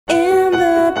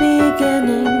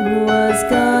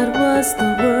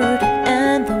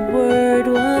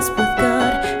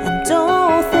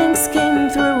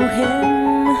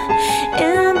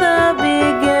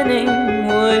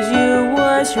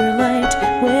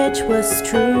which was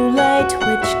true light,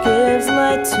 which gives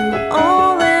light to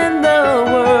all in the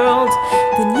world.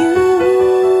 Then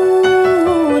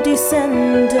you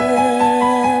descended,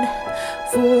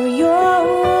 for your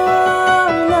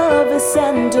love is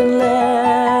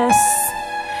endless.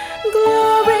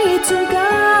 Glory to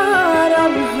God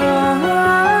on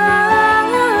high,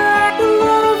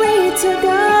 glory to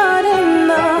God in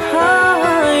the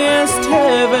highest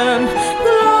heaven,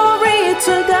 glory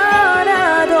to God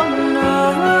Adonai.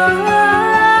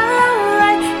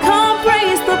 Come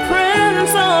praise the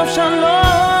Prince of Shalom.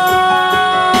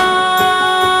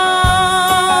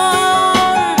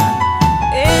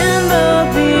 In the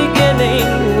beginning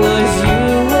was you,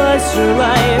 was your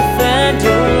life, and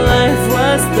your life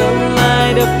was the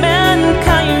light of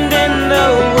mankind in the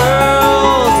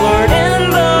world. Lord, in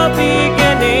the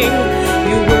beginning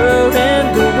you were in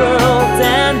the world,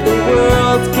 and the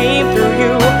world came through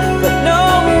you, but no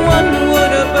one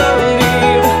would have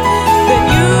believed. Then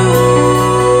you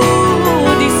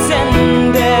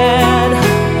descended,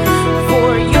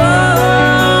 for your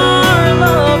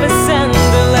love is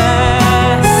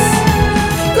endless.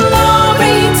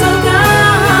 Glory to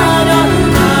God on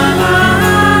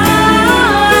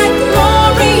high,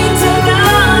 glory to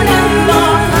God in the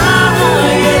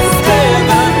highest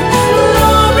heaven,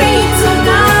 glory to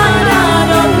God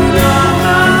Adonai.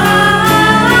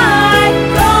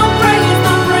 Come praise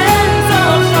the Prince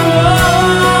of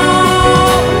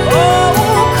Shalom.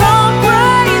 Oh, come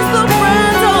praise the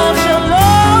Prince of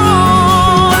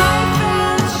Shalom.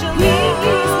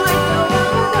 He's like no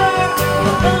other,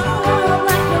 love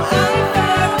like no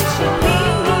other.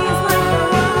 He's like no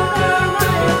other, my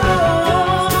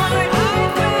Lord.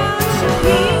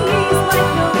 He's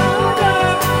like no other,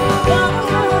 love like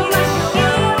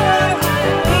no other.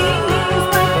 He's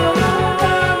like no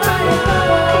other, my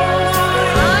Lord.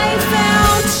 I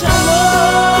found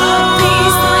Shalom,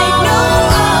 peace like no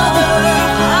other.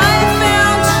 I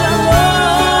found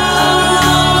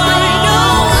Shalom, like no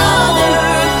other.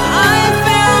 I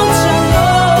found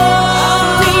Shalom,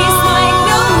 peace like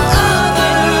no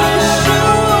other.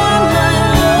 Yeshua, my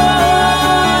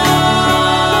Lord.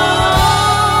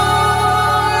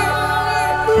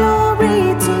 Glory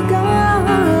to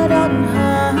God on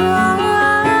high,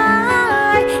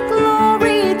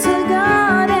 glory to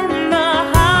God in the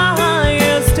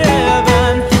highest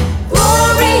heaven,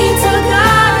 glory to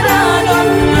God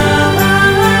Adonai.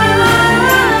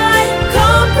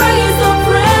 Come praise the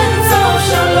Prince of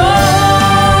Shalom.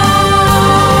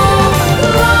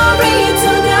 Glory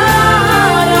to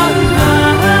God on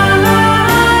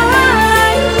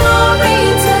high, glory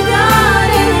to God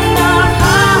in the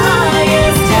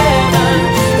highest heaven,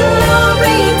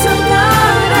 glory to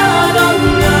God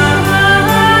Adonai.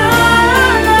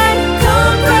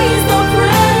 Come praise the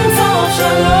Prince of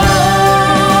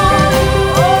Shalom.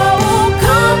 Oh,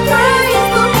 come praise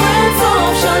the Prince of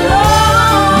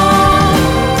Shalom.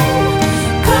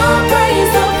 Come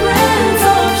praise the Prince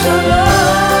of Shalom.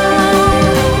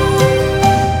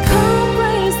 Come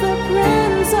praise the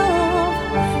Prince of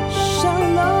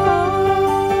Shalom.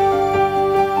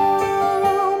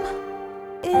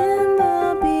 In the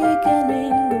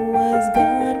beginning was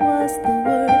God, was the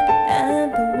Word.